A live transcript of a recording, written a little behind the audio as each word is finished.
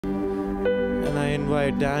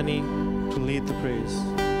invite Danny to lead the praise.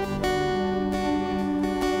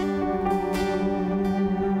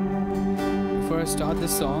 Before I start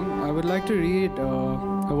this song, I would like to read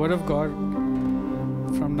a word of God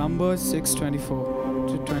from Numbers 6:24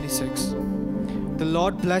 to 26. The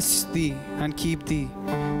Lord bless thee and keep thee.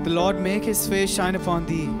 The Lord make his face shine upon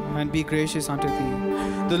thee and be gracious unto thee.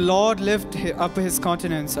 The Lord lift up his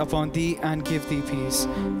countenance upon thee and give thee peace.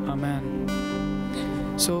 Amen.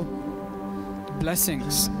 So,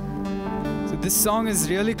 blessings. So this song is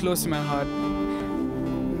really close to my heart.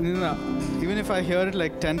 Even if I hear it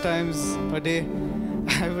like 10 times a day,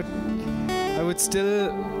 I would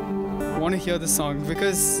still want to hear the song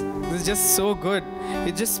because it's just so good.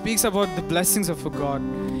 It just speaks about the blessings of God.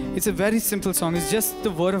 It's a very simple song. It's just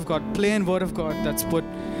the word of God, plain word of God that's put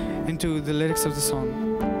into the lyrics of the song.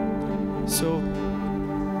 So,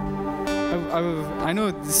 I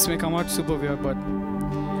know this may come out super weird, but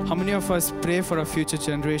how many of us pray for our future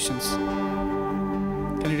generations?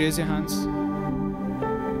 Can you raise your hands?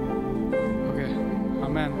 Okay,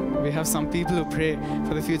 amen. We have some people who pray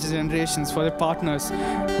for the future generations, for their partners.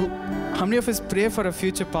 How many of us pray for our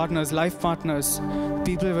future partners, life partners,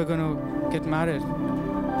 people who are going to get married?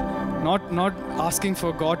 Not asking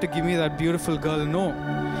for God to give me that beautiful girl, no.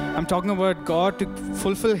 I'm talking about God to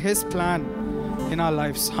fulfill His plan in our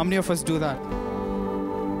lives. How many of us do that?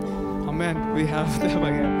 Amen. We have them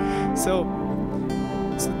again. So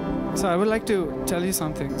I would like to tell you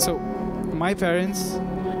something. So my parents,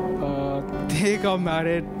 they got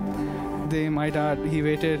married. My dad, he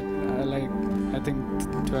waited I think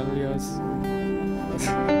 12 years.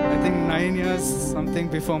 I think 9 years something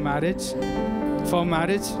before marriage. For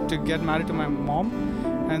marriage, to get married to my mom.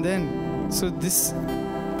 And then,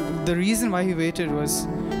 the reason why he waited was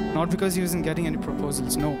not because he wasn't getting any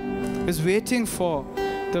proposals, no. He was waiting for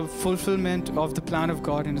the fulfillment of the plan of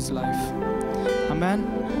God in his life. Amen?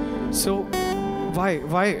 So,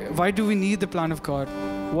 why do we need the plan of God?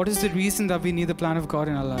 What is the reason that we need the plan of God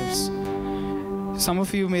in our lives? Some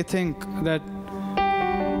of you may think that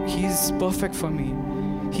He's perfect for me.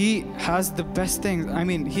 He has the best things. I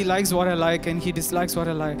mean, He likes what I like and He dislikes what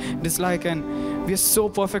I dislike, and we are so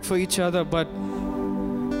perfect for each other, but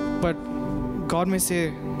God may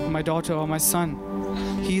say, my daughter or my son,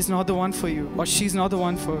 he is not the one for you, or she's not the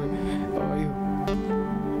one for you.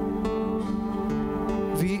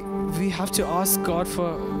 We have to ask God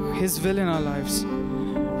for His will in our lives.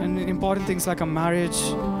 And important things like a marriage,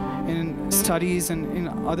 in studies and in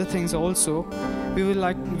other things also,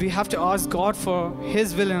 we have to ask God for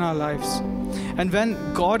His will in our lives. And when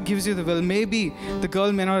God gives you the will, maybe the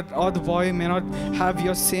girl may not, or the boy may not have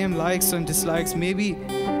your same likes and dislikes. Maybe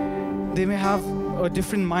they may have a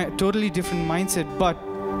totally different mindset. But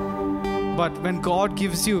when God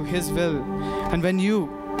gives you His will, and when you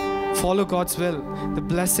follow God's will, the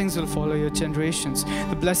blessings will follow your generations.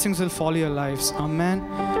 The blessings will follow your lives. Amen.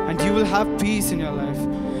 And you will have peace in your life.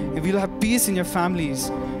 You will have peace in your families.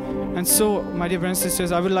 And so, my dear brothers and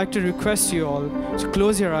sisters, I would like to request you all to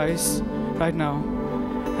close your eyes right now.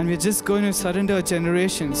 And we're just going to surrender our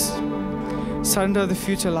generations, surrender the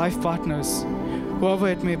future life partners, whoever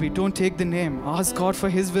it may be. Don't take the name. Ask God for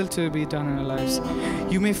His will to be done in our lives.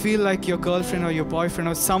 You may feel like your girlfriend or your boyfriend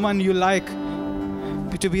or someone you like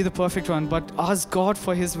to be the perfect one, but ask God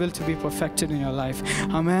for His will to be perfected in your life.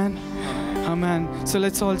 Amen. Amen. So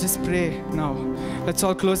let's all just pray now. Let's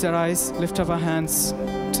all close our eyes, lift up our hands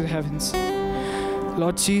to the heavens.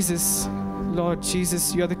 Lord Jesus,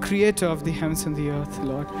 you are the creator of the heavens and the earth,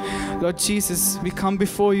 Lord. Lord Jesus, we come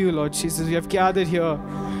before you, Lord Jesus. We have gathered here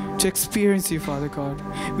to experience you, Father God.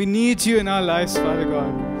 We need you in our lives, Father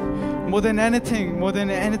God. More than anything,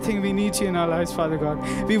 we need you in our lives, Father God.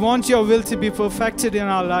 We want your will to be perfected in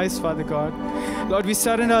our lives, Father God. Lord, we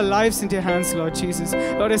surrender our lives into your hands, Lord Jesus.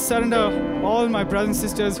 Lord, I surrender all my brothers and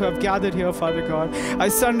sisters who have gathered here, Father God. I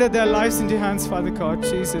surrender their lives into your hands, Father God,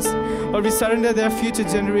 Jesus. Lord, we surrender their future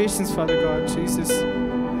generations, Father God, Jesus.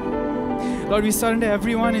 Lord, we surrender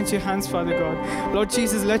everyone into your hands, Father God. Lord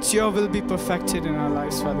Jesus, let your will be perfected in our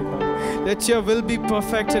lives, Father God. Let your will be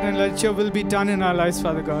perfected and let your will be done in our lives,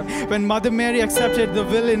 Father God. When Mother Mary accepted the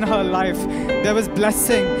will in her life, there was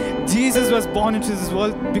blessing. Jesus was born into this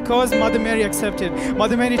world because Mother Mary accepted.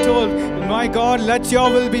 Mother Mary told, my God, let your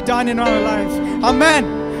will be done in our life. Amen.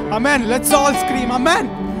 Amen. Let's all scream, Amen.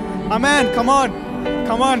 Amen. Come on.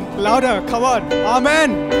 Come on. Louder. Come on.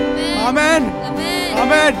 Amen. Amen. Amen.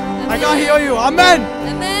 Amen. I can't hear you. Amen.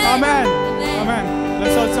 Amen. Amen. Amen.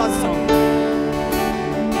 Let's all start the song.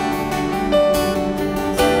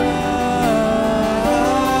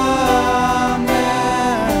 Amen.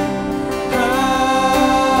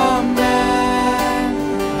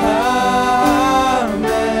 Amen.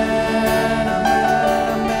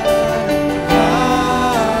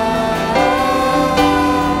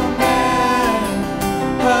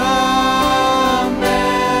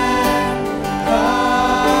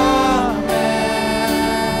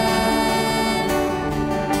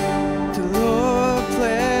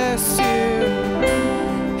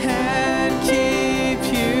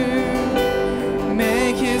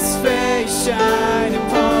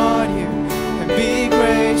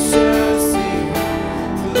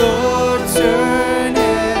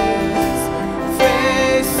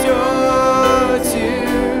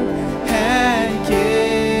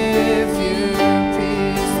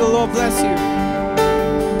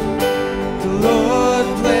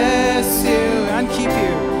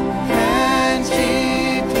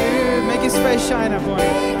 shine upon you.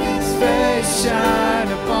 His face shine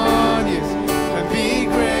upon you and be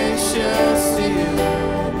gracious to you.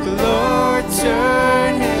 The Lord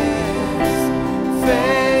turn His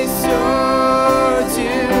face towards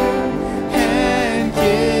you and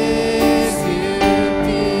give you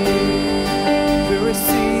peace. We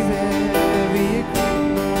receive it, we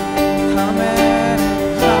agree. Amen.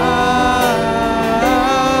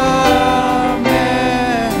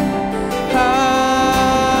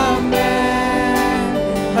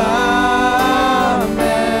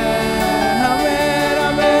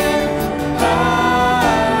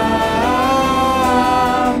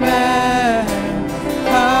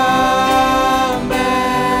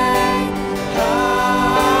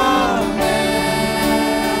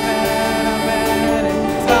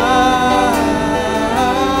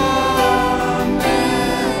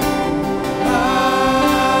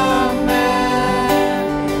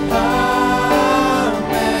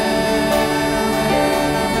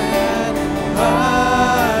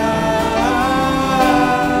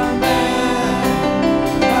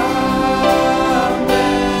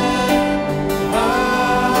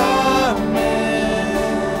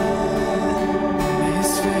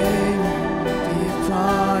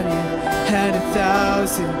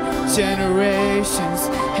 Generations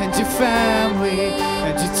and your family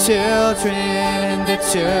and your children and the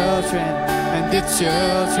children and the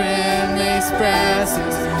children. May His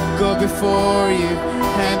presence go before you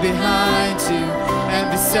and behind you and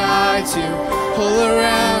beside you, all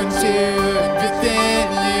around you and within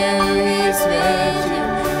you. He is with you.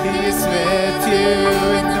 He is with you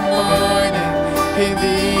in the morning, in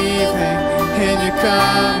the evening, and you're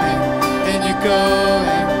coming and you're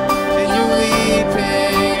going and you're weeping.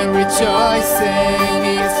 Rejoicing,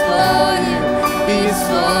 He is for you, He is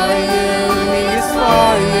for you, He is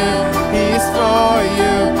for you, He is for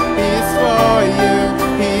you, He is for you,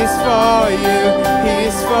 He is for you, He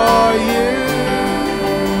is for you.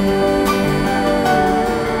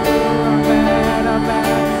 Amen, amen.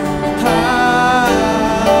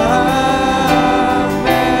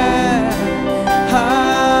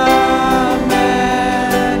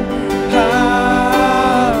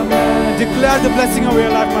 Declare the blessing of your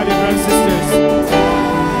life, my dear brothers and sisters.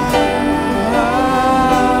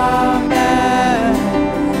 Amen.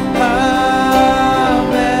 Amen.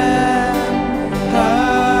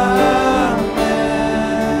 Amen.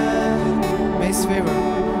 May His favor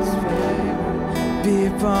be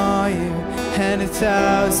upon you and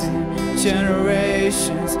 1,000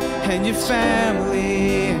 generations and your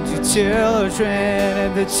family and your children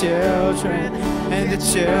and the children and the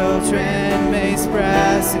children. May His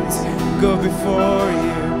presence go before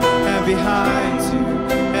you and behind you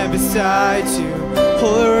and beside you,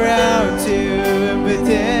 all around you and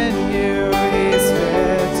within you. He is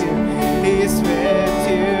with you. He is with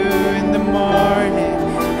you in the morning,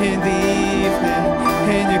 in the evening,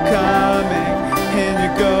 and you're coming and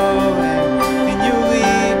you're going and you're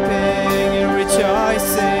weeping and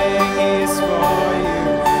rejoicing. He is for you.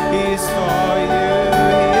 He is for you.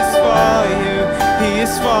 He is for you. He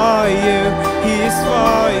is for you. He is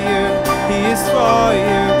for you. He is for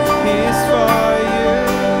you. He is for you.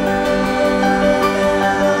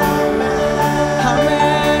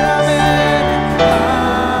 Amen. Amen.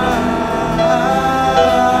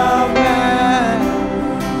 Amen.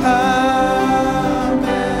 Amen.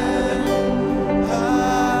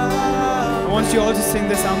 I want you all to sing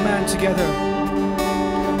this Amen together.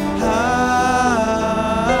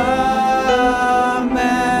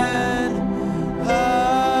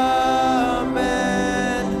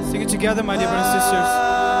 Together, my dear brothers and sisters.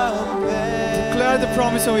 Declare the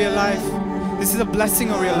promise over your life. This is a blessing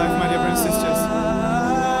over your life, my dear brothers and sisters.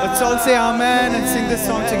 Let's all say Amen and sing this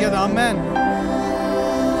song together. Amen.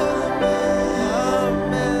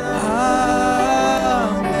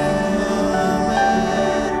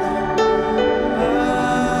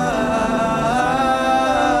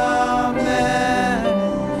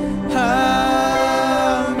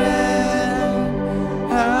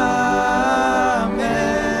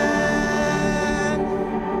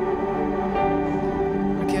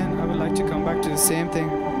 Same thing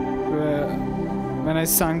when I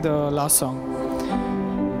sang the last song.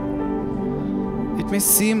 It may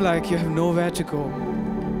seem like you have nowhere to go.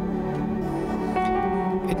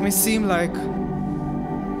 It may seem like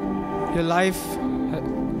your life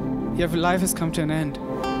has come to an end.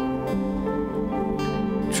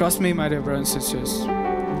 Trust me, my dear brothers and sisters.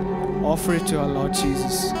 Offer it to our Lord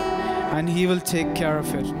Jesus, and He will take care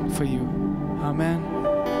of it for you. Amen.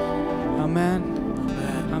 Amen.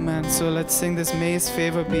 Amen. So let's sing this. May His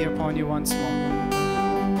favor be upon you once more.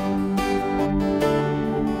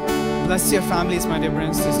 Bless your families, my dear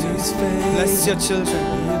brothers and sisters. Bless your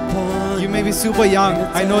children. You may be super young,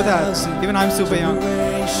 I know that. Even I'm super young.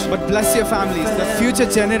 But bless your families, the future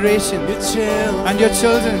generation, and your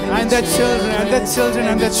children, and their children, and their children,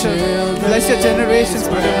 and their children. Bless your generations,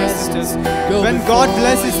 my dear brothers and sisters. When God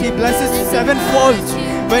blesses, He blesses sevenfold.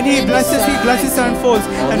 When He blesses sevenfold.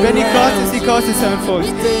 And when He curses sevenfold.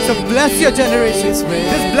 So bless your generations.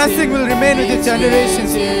 This blessing will remain with your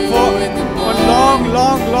generations for a long,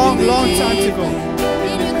 long, long, long time to go.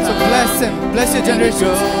 So bless Him. Bless your generations.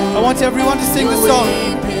 I want everyone to sing this song.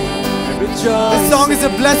 This song is a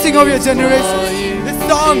blessing of your generation. This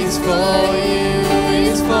song is for you.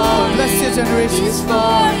 Bless your generation. He is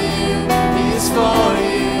for you. He is for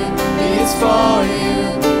you. He is for you.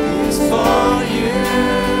 He is for you.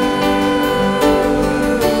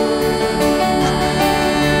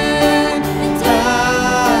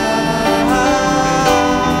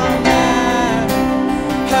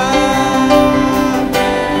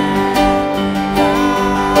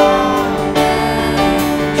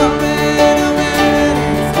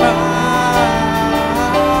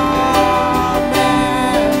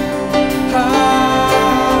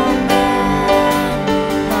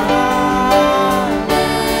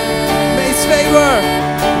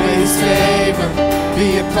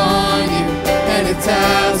 Upon you and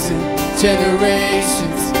 1,000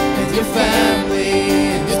 generations, and your family,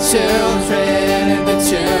 and your children, and the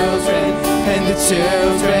children, and the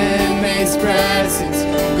children. May His presence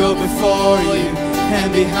go before you, and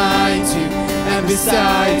behind you, and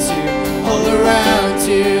beside you, all around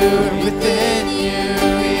you, and within you.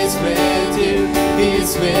 He is with you. He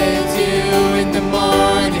is with you in the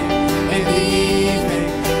morning, in the evening,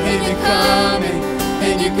 in the coming,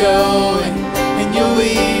 and you're going. You're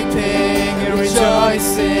weeping and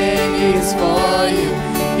rejoicing. He is for you.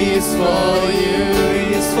 He is for you.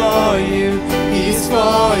 He is for you. He is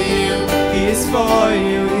for you. He is for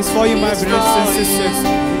you. He is for you, my brothers and sisters.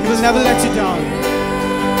 He will never let you down.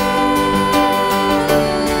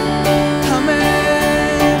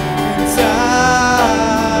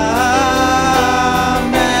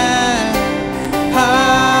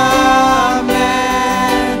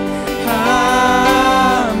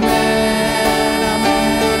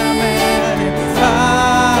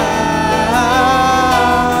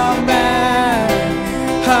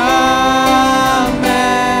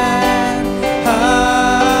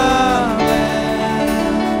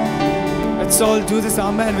 All do this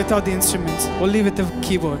amen without the instruments, only with the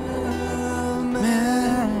keyboard.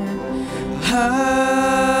 Amen, amen,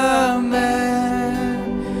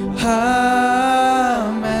 amen,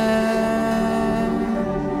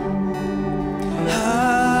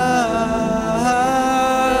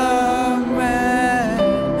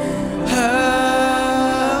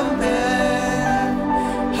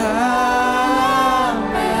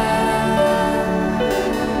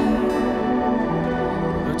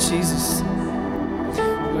 Lord Jesus.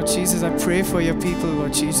 Lord Jesus, I pray for your people,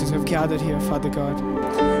 Lord Jesus, who have gathered here, Father God.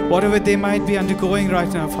 Whatever they might be undergoing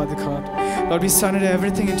right now, Father God. Lord, we surrender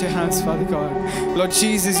everything into your hands, Father God. Lord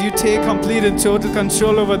Jesus, you take complete and total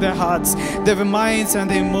control over their hearts, their minds, and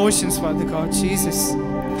their emotions, Father God. Jesus,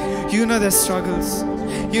 you know their struggles.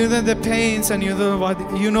 You know their pains, and you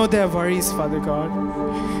know their worries, Father God.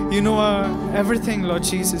 You know everything, Lord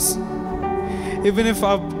Jesus. Even if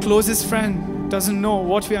our closest friend doesn't know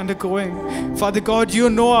what we're undergoing, Father God, you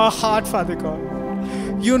know our heart, Father God.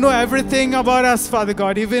 You know everything about us, Father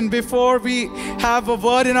God. Even before we have a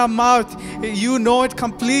word in our mouth, you know it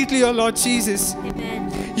completely, oh Lord Jesus.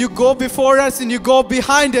 Amen. You go before us and you go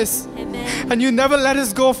behind us. Amen. And you never let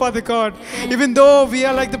us go, Father God. Amen. Even though we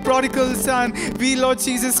are like the prodigal son, we, Lord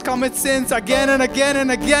Jesus, commit sins again and again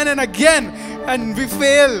and again and again. And we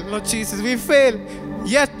fail, Lord Jesus, we fail.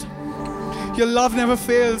 Yet, your love never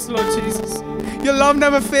fails, Lord Jesus. Your love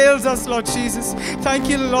never fails us, Lord Jesus. Thank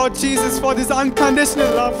you, Lord Jesus, for this unconditional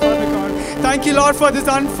love, Father God. Thank you, Lord, for this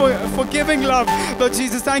unforgiving love, Lord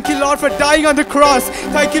Jesus. Thank you, Lord, for dying on the cross.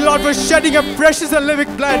 Thank you, Lord, for shedding your precious and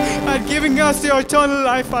living blood and giving us your eternal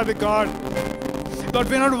life, Father God. Lord,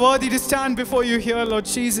 we're not worthy to stand before you here, Lord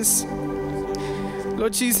Jesus.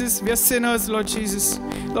 Lord Jesus, we are sinners, Lord Jesus.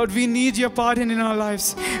 Lord, we need your pardon in our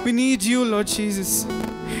lives. We need you, Lord Jesus.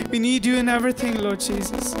 We need you in everything, Lord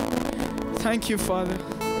Jesus. Thank you, Father.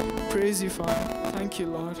 Praise you, Father. Thank you,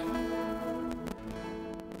 Lord.